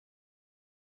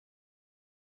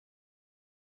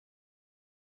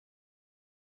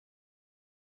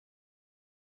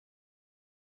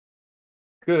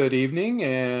Good evening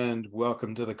and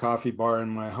welcome to the coffee bar in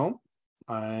my home.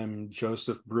 I'm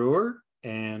Joseph Brewer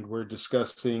and we're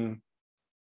discussing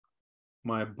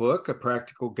my book, A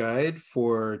Practical Guide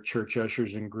for Church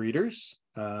Ushers and Greeters.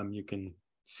 You can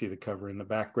see the cover in the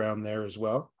background there as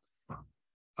well.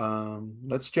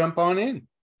 Let's jump on in.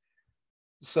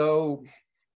 So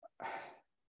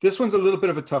this one's a little bit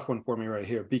of a tough one for me right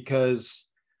here because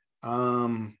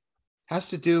it has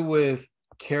to do with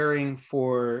caring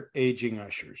for aging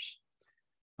ushers.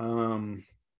 One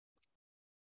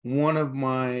of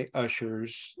my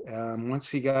ushers, once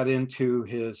he got into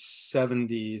his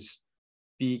 70s,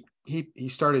 he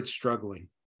started struggling,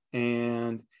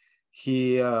 and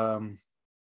I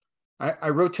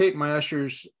rotate my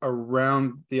ushers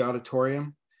around the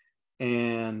auditorium,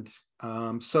 and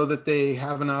so that they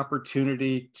have an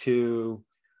opportunity to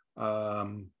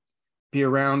be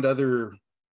around other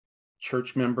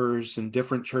church members and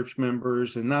different church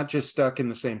members and not just stuck in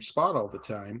the same spot all the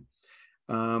time.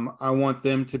 I want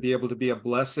them to be able to be a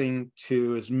blessing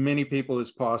to as many people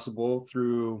as possible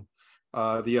through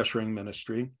the ushering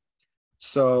ministry.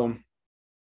 So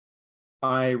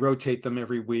I rotate them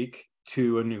every week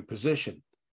to a new position.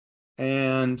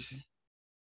 And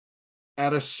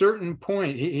at a certain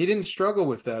point, he didn't struggle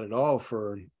with that at all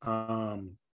for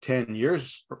 10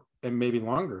 years and maybe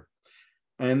longer.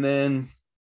 And then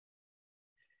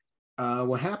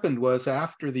what happened was,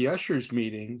 after the ushers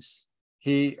meetings,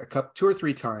 two or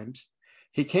three times,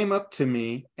 he came up to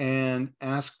me and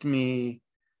asked me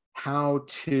how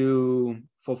to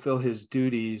fulfill his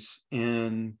duties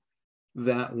in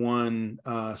that one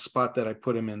spot that I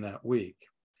put him in that week.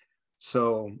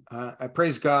 So I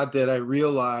praise God that I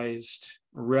realized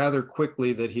rather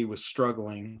quickly that he was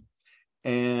struggling.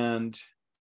 And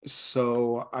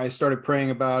so I started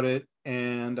praying about it,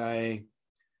 and I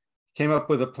came up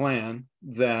with a plan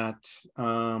that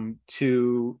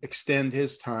to extend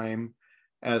his time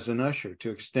as an usher, to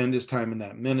extend his time in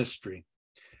that ministry.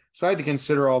 So I had to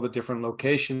consider all the different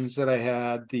locations that I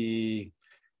had,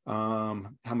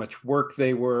 how much work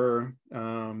they were,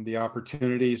 the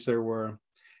opportunities there were.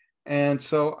 And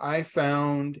so I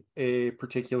found a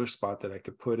particular spot that I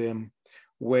could put him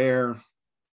where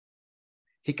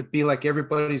he could be like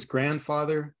everybody's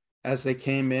grandfather as they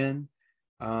came in.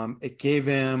 It gave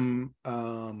him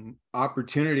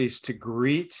opportunities to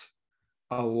greet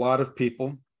a lot of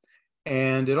people.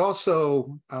 And it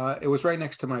also, it was right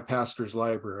next to my pastor's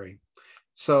library.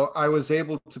 So I was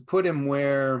able to put him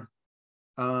where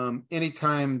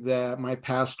anytime that my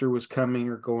pastor was coming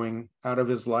or going out of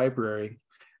his library,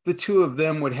 the two of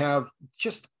them would have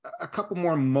just a couple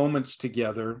more moments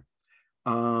together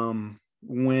while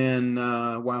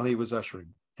he was ushering.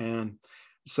 And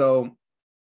so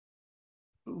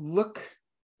look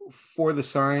for the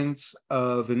signs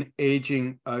of an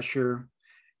aging usher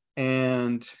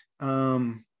and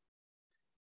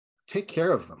take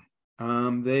care of them.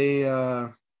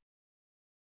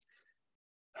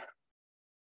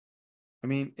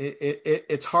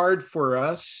 It's hard for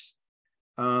us.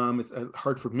 It's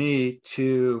hard for me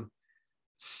to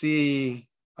see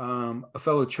a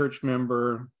fellow church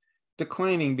member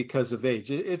declining because of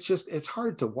age. It's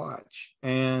hard to watch.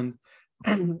 And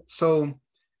so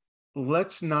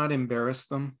let's not embarrass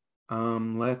them.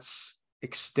 Let's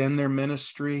extend their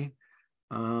ministry.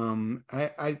 After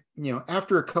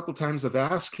a couple times of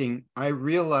asking, I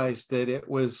realized that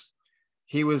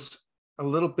he was a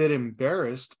little bit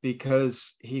embarrassed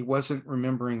because he wasn't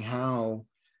remembering how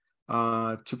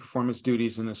to perform his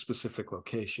duties in a specific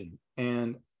location.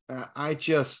 And I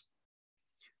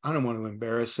don't want to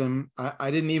embarrass him.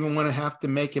 I didn't even want to have to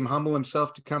make him humble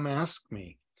himself to come ask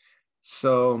me.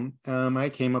 So I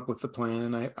came up with the plan,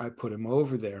 and I put him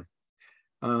over there.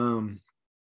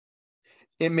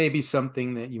 It may be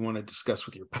something that you want to discuss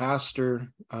with your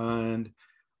pastor. And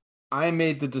I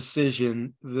made the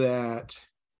decision that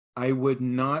I would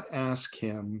not ask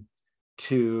him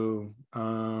to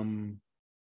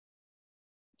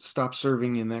stop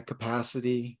serving in that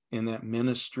capacity, in that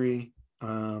ministry.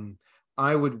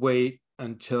 I would wait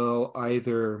until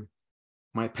either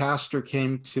my pastor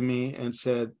came to me and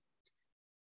said,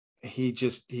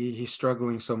 he's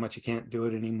struggling so much he can't do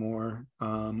it anymore,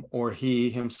 or he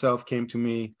himself came to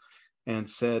me and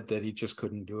said that he just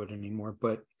couldn't do it anymore.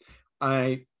 But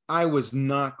I was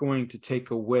not going to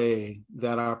take away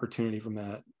that opportunity from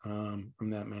that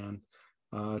man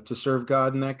to serve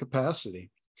God in that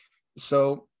capacity.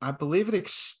 So I believe it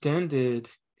extended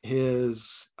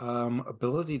his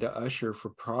ability to usher for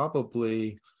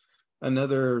probably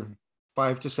another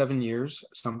 5 to 7 years,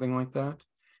 something like that.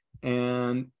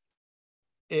 And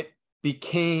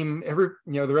became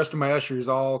the rest of my ushers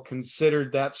all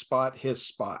considered that spot his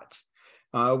spot.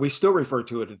 We still refer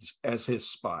to it as his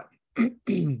spot.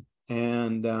 And,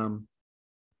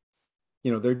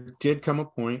 there did come a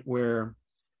point where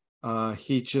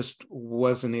he just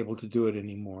wasn't able to do it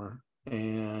anymore.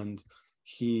 And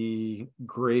he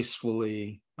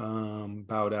gracefully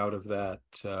bowed out of that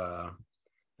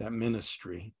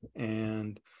ministry.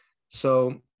 And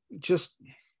so just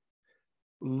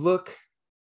look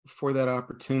for that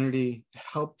opportunity,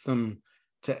 help them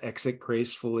to exit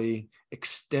gracefully,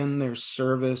 extend their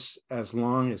service as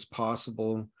long as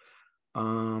possible.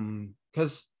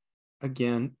 Because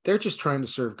again, they're just trying to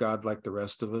serve God like the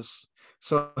rest of us.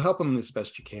 So help them as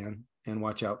best you can and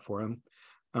watch out for them.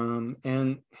 I'm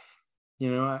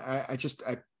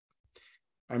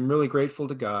really grateful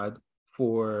to God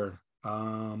for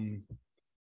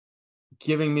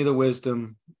giving me the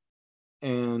wisdom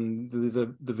and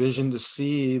the vision to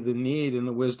see the need and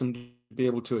the wisdom to be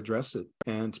able to address it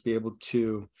and to be able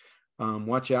to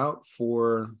watch out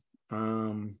for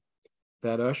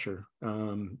that usher,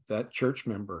 that church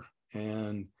member.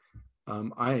 And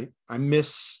I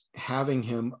miss having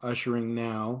him ushering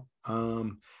now.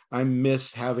 I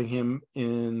miss having him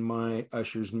in my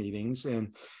ushers meetings,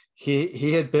 and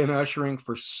he had been ushering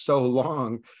for so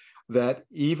long that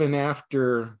even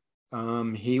after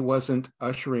he wasn't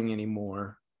ushering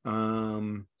anymore,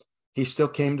 he still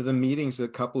came to the meetings a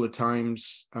couple of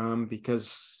times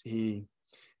because he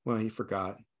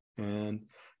forgot. And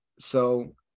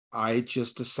so I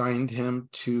just assigned him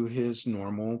to his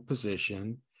normal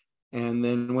position. And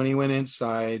then when he went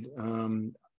inside,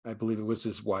 I believe it was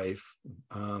his wife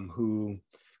who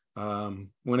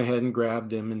went ahead and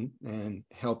grabbed him and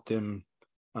helped him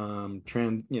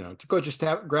to go just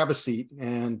grab a seat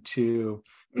and to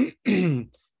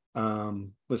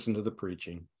listen to the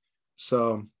preaching.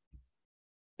 So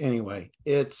anyway,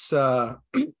 it's that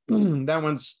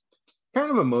one's kind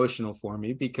of emotional for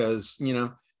me because,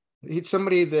 he's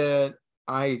somebody that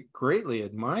I greatly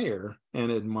admire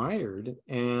and admired,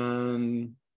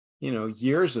 and,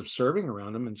 years of serving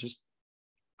around him, and just,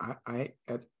 I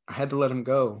had to let him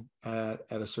go at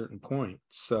a certain point.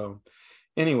 So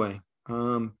anyway,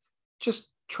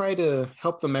 just try to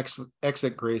help them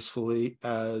exit gracefully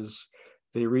as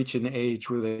they reach an age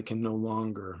where they can no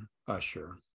longer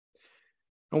usher.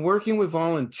 And working with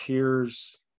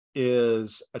volunteers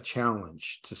is a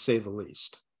challenge, to say the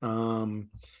least.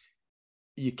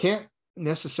 You can't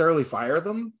necessarily fire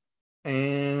them,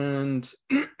 and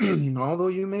although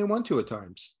you may want to at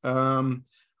times,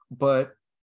 but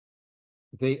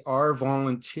they are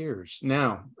volunteers.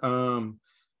 Now,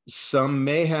 some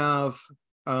may have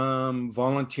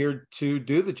volunteered to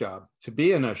do the job, to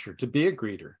be an usher, to be a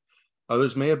greeter.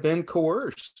 Others may have been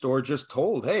coerced or just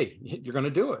told, hey, you're going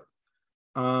to do it.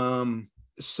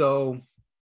 So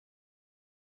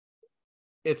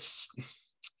it's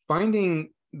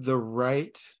finding the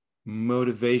right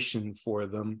motivation for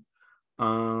them,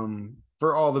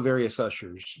 for all the various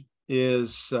ushers,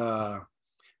 is that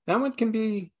one can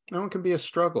be a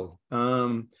struggle.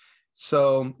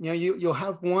 So you'll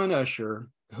have one usher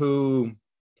who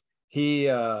he's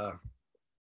got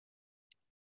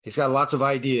lots of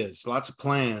ideas, lots of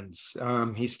plans.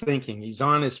 He's thinking, he's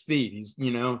on his feet, he's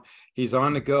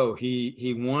on the go.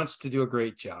 He wants to do a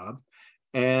great job,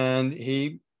 and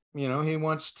he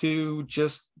wants to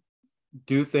just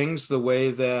do things the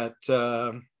way that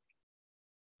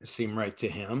seem right to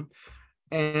him.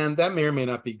 And that may or may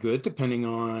not be good, depending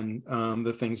on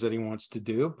the things that he wants to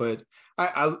do. But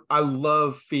I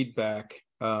love feedback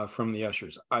from the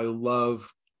ushers. I love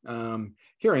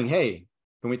hearing, hey,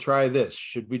 can we try this?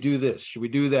 Should we do this? Should we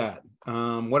do that?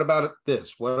 What about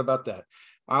this? What about that?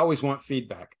 I always want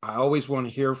feedback. I always want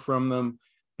to hear from them,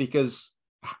 because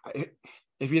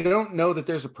if you don't know that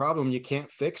there's a problem, you can't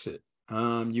fix it.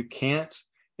 You can't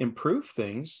improve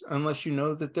things unless you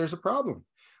know that there's a problem.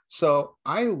 So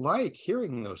I like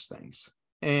hearing those things.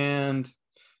 And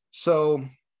so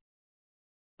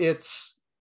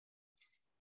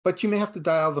but you may have to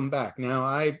dial them back. Now,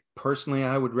 I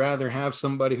would rather have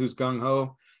somebody who's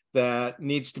gung-ho that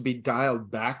needs to be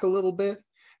dialed back a little bit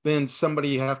than somebody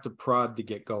you have to prod to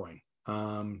get going.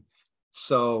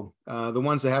 So the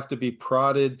ones that have to be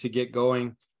prodded to get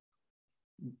going,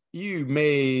 you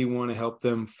may want to help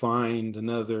them find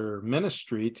another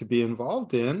ministry to be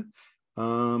involved in,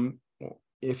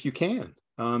 if you can.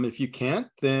 If you can't,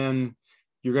 then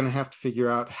you're going to have to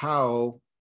figure out how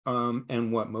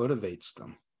and what motivates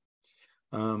them.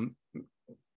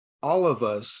 All of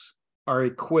us are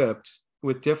equipped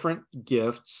with different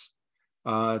gifts,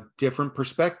 different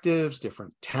perspectives,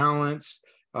 different talents,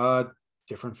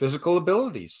 different physical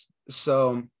abilities.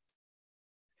 So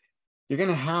you're going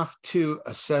to have to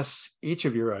assess each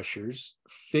of your ushers,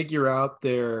 figure out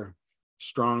their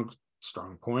strong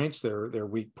points, their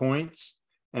weak points,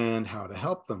 and how to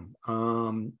help them.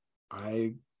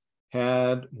 I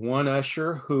had one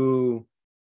usher who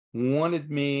wanted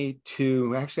me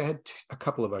to, actually I had a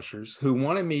couple of ushers who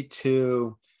wanted me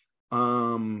to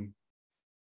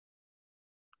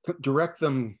direct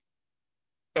them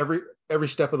every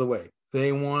step of the way.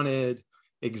 They wanted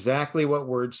exactly what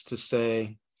words to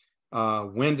say,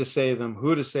 when to say them,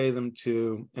 who to say them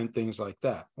to, and things like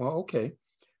that. Well, okay.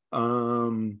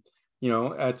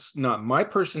 That's not my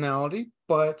personality,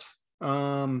 but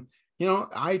I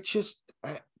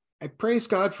praise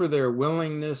God for their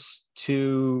willingness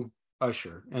to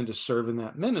usher and to serve in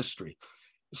that ministry.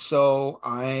 So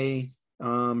I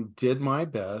did my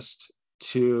best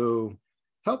to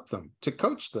help them, to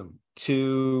coach them,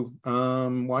 to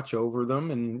watch over them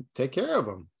and take care of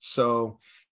them. So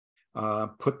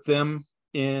put them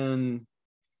in,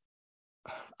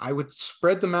 I would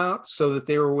spread them out so that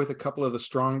they were with a couple of the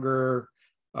stronger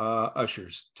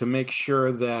ushers to make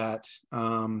sure that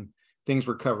things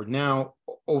were covered. Now,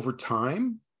 over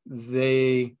time,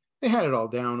 they had it all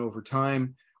down over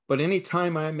time. But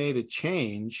anytime I made a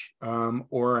change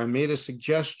or I made a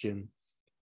suggestion,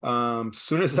 as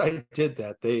soon as I did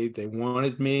that, they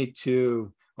wanted me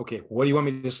to, okay, what do you want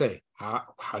me to say? How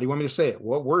do you want me to say it?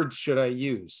 What words should I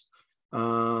use?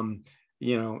 And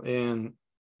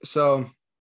so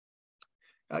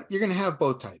you're going to have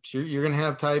both types. You're going to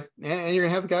have and you're going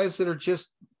to have the guys that are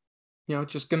just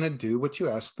going to do what you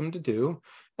ask them to do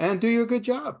and do you a good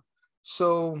job.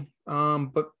 So,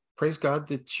 but praise God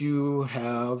that you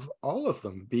have all of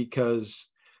them, because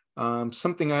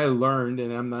something I learned,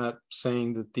 and I'm not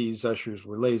saying that these ushers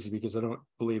were lazy, because I don't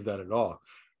believe that at all.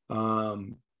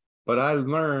 But I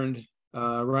learned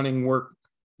running work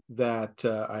that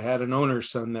I had an owner's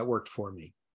son that worked for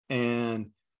me.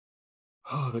 And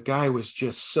the guy was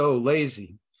just so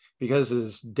lazy because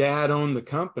his dad owned the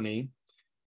company.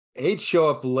 He'd show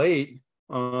up late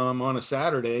on a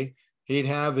Saturday. He'd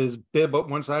have his bib,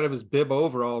 one side of his bib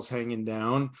overalls hanging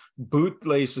down, boot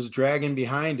laces dragging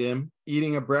behind him,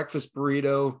 eating a breakfast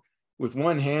burrito with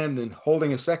one hand and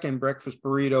holding a second breakfast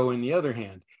burrito in the other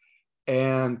hand.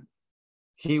 And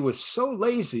he was so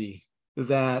lazy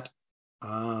that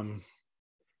I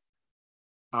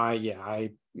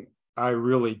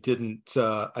really didn't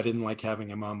like having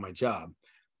him on my job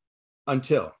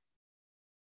until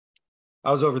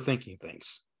I was overthinking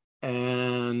things.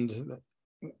 And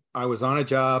I was on a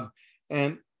job,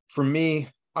 and for me,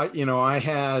 I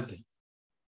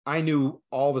knew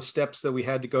all the steps that we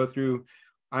had to go through.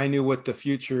 I knew what the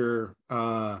future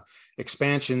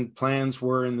expansion plans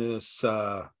were in this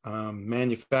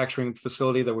manufacturing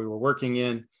facility that we were working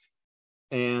in.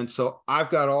 And so I've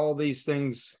got all these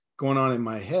things going on in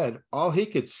my head. All he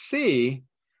could see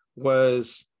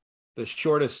was the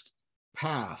shortest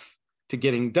path to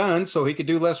getting done so he could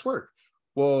do less work.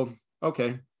 Well,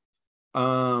 okay.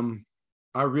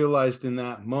 I realized in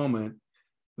that moment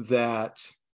that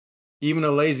even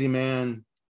a lazy man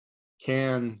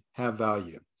can have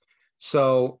value.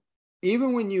 So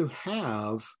even when you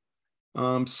have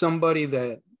somebody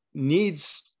that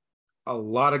needs a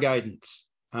lot of guidance,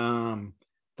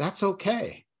 that's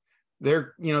okay.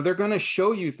 They're going to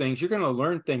show you things. You're going to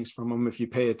learn things from them if you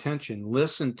pay attention,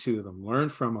 listen to them, learn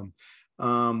from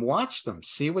them, watch them,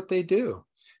 see what they do.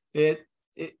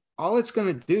 All it's going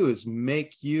to do is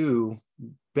make you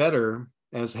better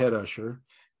as head usher,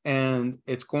 and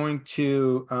it's going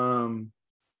to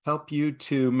help you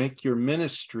to make your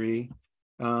ministry,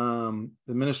 the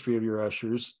ministry of your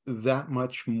ushers, that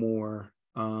much more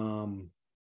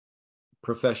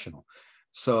professional.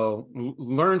 So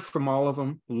learn from all of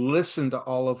them, listen to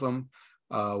all of them,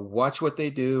 watch what they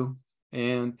do.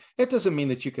 And it doesn't mean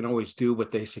that you can always do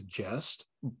what they suggest,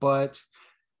 but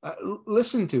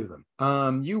listen to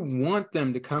them. You want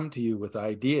them to come to you with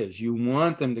ideas. You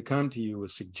want them to come to you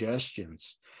with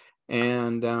suggestions.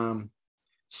 And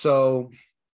so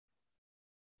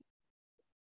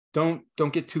don't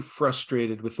get too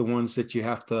frustrated with the ones that you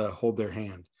have to hold their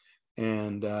hand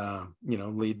and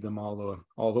lead them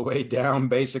all the way down,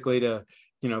 basically, to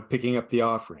picking up the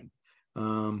offering.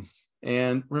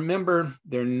 And remember,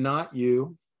 they're not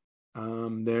you.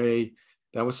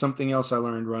 That was something else I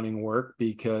learned running work,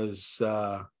 because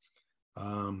I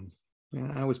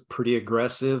was pretty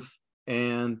aggressive,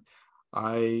 and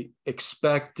I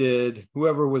expected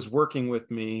whoever was working with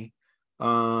me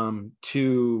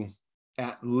to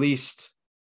at least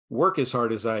work as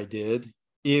hard as I did,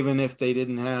 even if they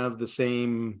didn't have the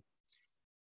same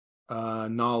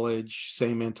knowledge,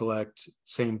 same intellect,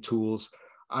 same tools.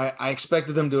 I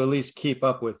expected them to at least keep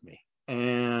up with me.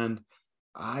 And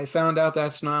I found out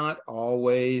that's not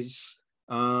always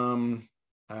going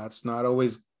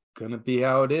to be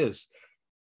how it is.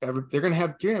 You're going to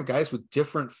have guys with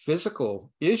different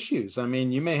physical issues. I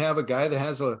mean, you may have a guy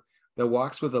that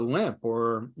walks with a limp,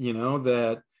 or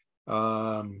that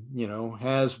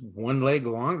has one leg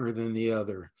longer than the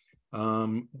other.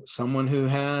 Someone who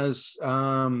has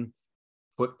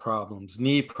foot problems,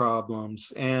 knee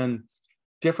problems, and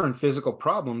different physical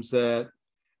problems.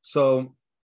 So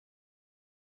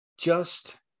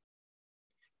just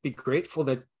be grateful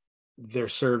that they're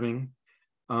serving,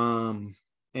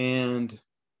 and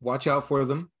watch out for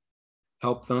them,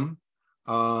 help them,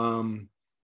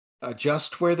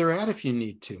 adjust where they're at if you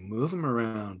need to, move them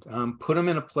around, put them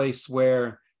in a place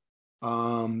where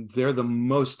they're the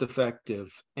most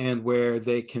effective, and where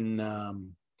they can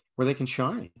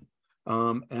shine,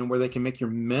 and where they can make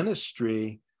your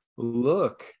ministry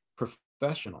look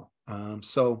professional.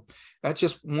 So that's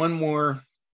just one more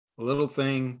little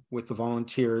thing with the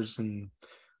volunteers. And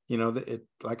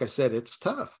like I said, it's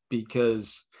tough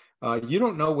because you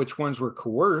don't know which ones were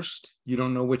coerced. You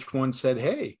don't know which one said,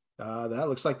 hey, that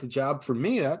looks like the job for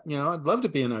me. I'd love to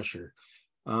be an usher.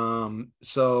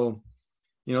 So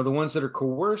the ones that are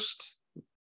coerced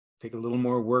take a little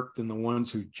more work than the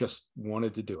ones who just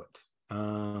wanted to do it.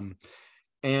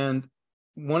 And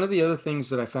one of the other things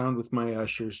that I found with my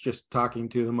ushers, just talking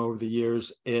to them over the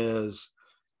years, is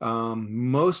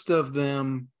most of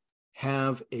them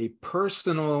have a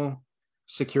personal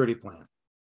security plan.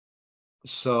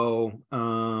 So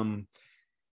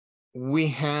we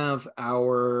have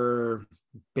our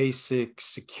basic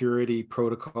security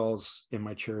protocols in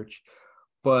my church,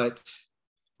 but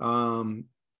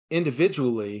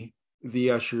individually,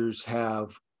 the ushers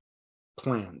have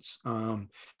plans.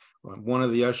 One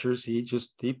of the ushers,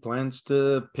 he plans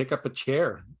to pick up a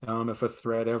chair if a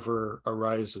threat ever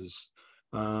arises,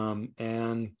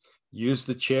 and use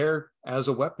the chair as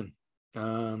a weapon,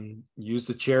 use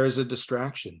the chair as a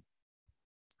distraction.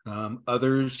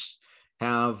 Others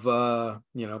have,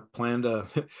 planned to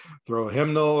throw a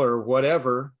hymnal or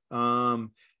whatever,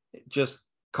 just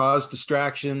cause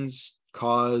distractions,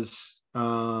 to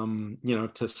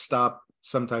stop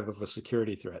some type of a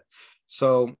security threat.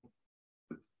 So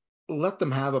let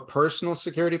them have a personal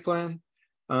security plan.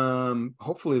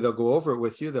 Hopefully they'll go over it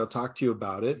with you. They'll talk to you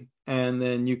about it, and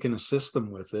then you can assist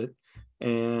them with it,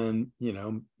 and,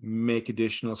 make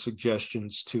additional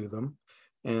suggestions to them.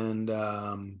 And,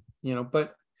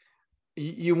 but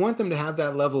you want them to have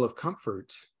that level of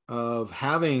comfort of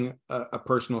having a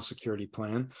personal security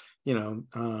plan,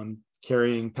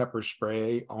 carrying pepper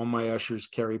spray. All my ushers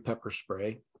carry pepper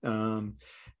spray. But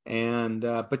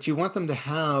you want them to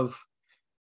have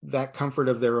that comfort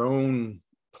of their own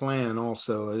plan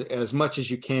also, as much as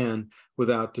you can,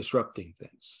 without disrupting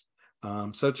things.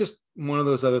 So just one of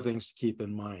those other things to keep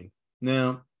in mind.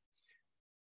 Now,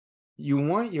 you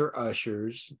want your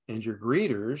ushers and your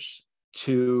greeters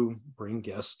to bring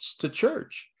guests to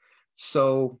church.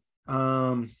 So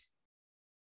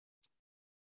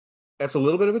that's a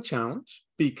little bit of a challenge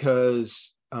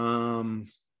because,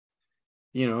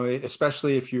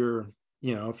 especially if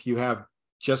if you have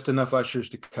just enough ushers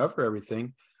to cover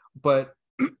everything, but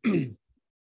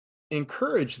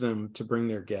encourage them to bring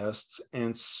their guests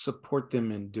and support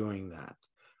them in doing that.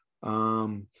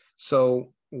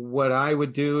 So what I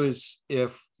would do is,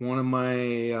 if one of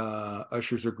my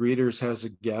ushers or greeters has a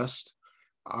guest,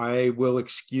 I will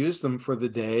excuse them for the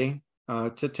day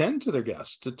to tend to their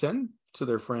guest, to tend to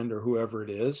their friend or whoever it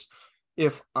is,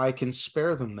 if I can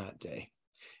spare them that day.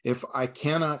 If I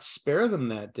cannot spare them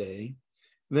that day,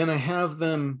 then I have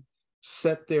them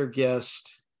set their guest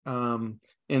in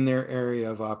their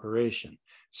area of operation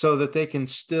so that they can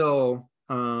still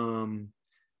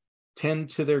tend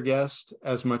to their guest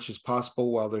as much as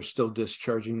possible while they're still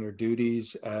discharging their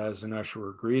duties as an usher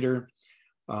or greeter.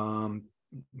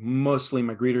 Mostly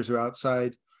my greeters are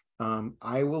outside.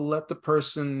 I will let the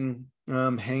person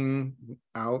hang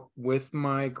out with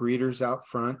my greeters out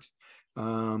front,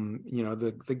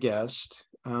 the guest,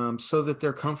 so that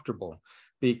they're comfortable,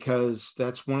 because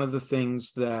that's one of the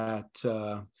things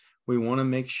that we want to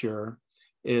make sure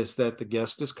is that the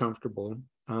guest is comfortable,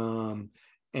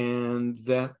 and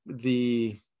that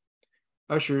the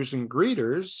ushers and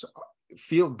greeters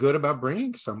feel good about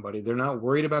bringing somebody. They're not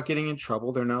worried about getting in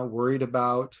trouble. They're not worried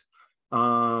about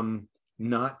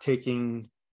not taking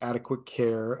adequate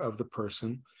care of the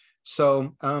person.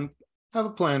 So have a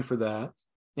plan for that.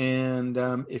 And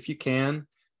if you can,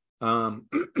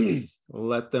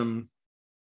 let them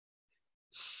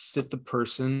sit the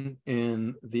person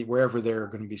in wherever they're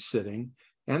going to be sitting.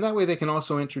 And that way they can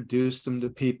also introduce them to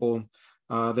people.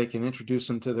 They can introduce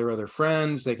them to their other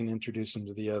friends. They can introduce them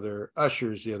to the other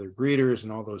ushers, the other greeters,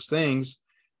 and all those things.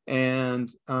 And,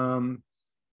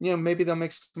 maybe they'll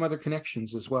make some other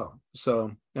connections as well.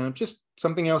 So just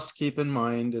something else to keep in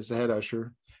mind as a head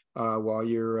usher while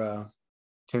you're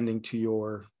tending to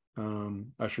your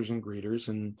ushers and greeters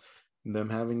and them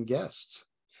having guests.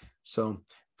 So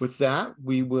with that,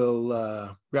 we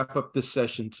will wrap up this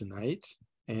session tonight.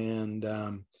 And,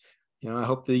 I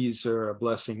hope these are a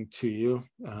blessing to you.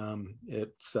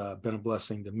 It's been a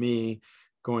blessing to me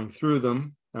going through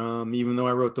them. Even though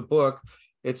I wrote the book,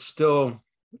 it's still,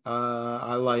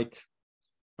 I like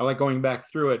going back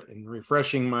through it and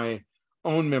refreshing my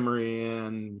own memory.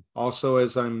 And also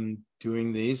as I'm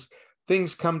doing these,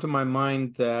 things come to my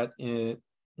mind that, I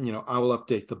will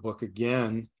update the book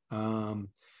again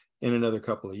in another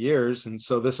couple of years. And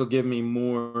so this also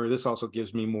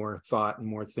gives me more thought and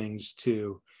more things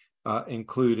to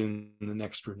include in the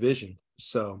next revision.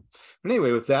 So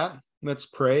anyway, with that, let's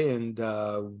pray and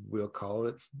we'll call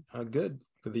it good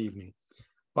for the evening.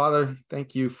 Father,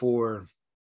 thank you for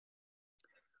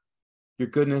your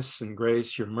goodness and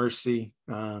grace, your mercy.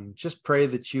 Just pray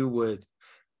that you would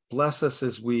bless us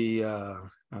as we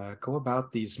go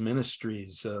about these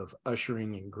ministries of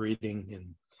ushering and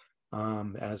greeting,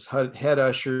 and as head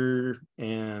usher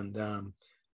and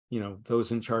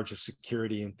those in charge of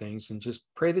security and things, and just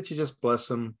pray that you just bless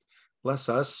them, bless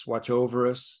us, watch over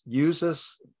us,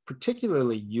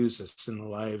 particularly use us in the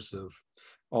lives of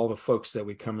all the folks that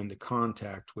we come into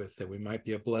contact with, that we might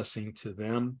be a blessing to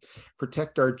them.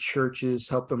 Protect our churches,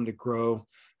 help them to grow,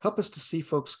 help us to see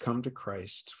folks come to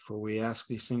Christ. For we ask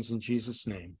these things in Jesus'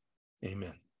 name.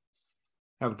 Amen.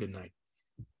 Have a good night.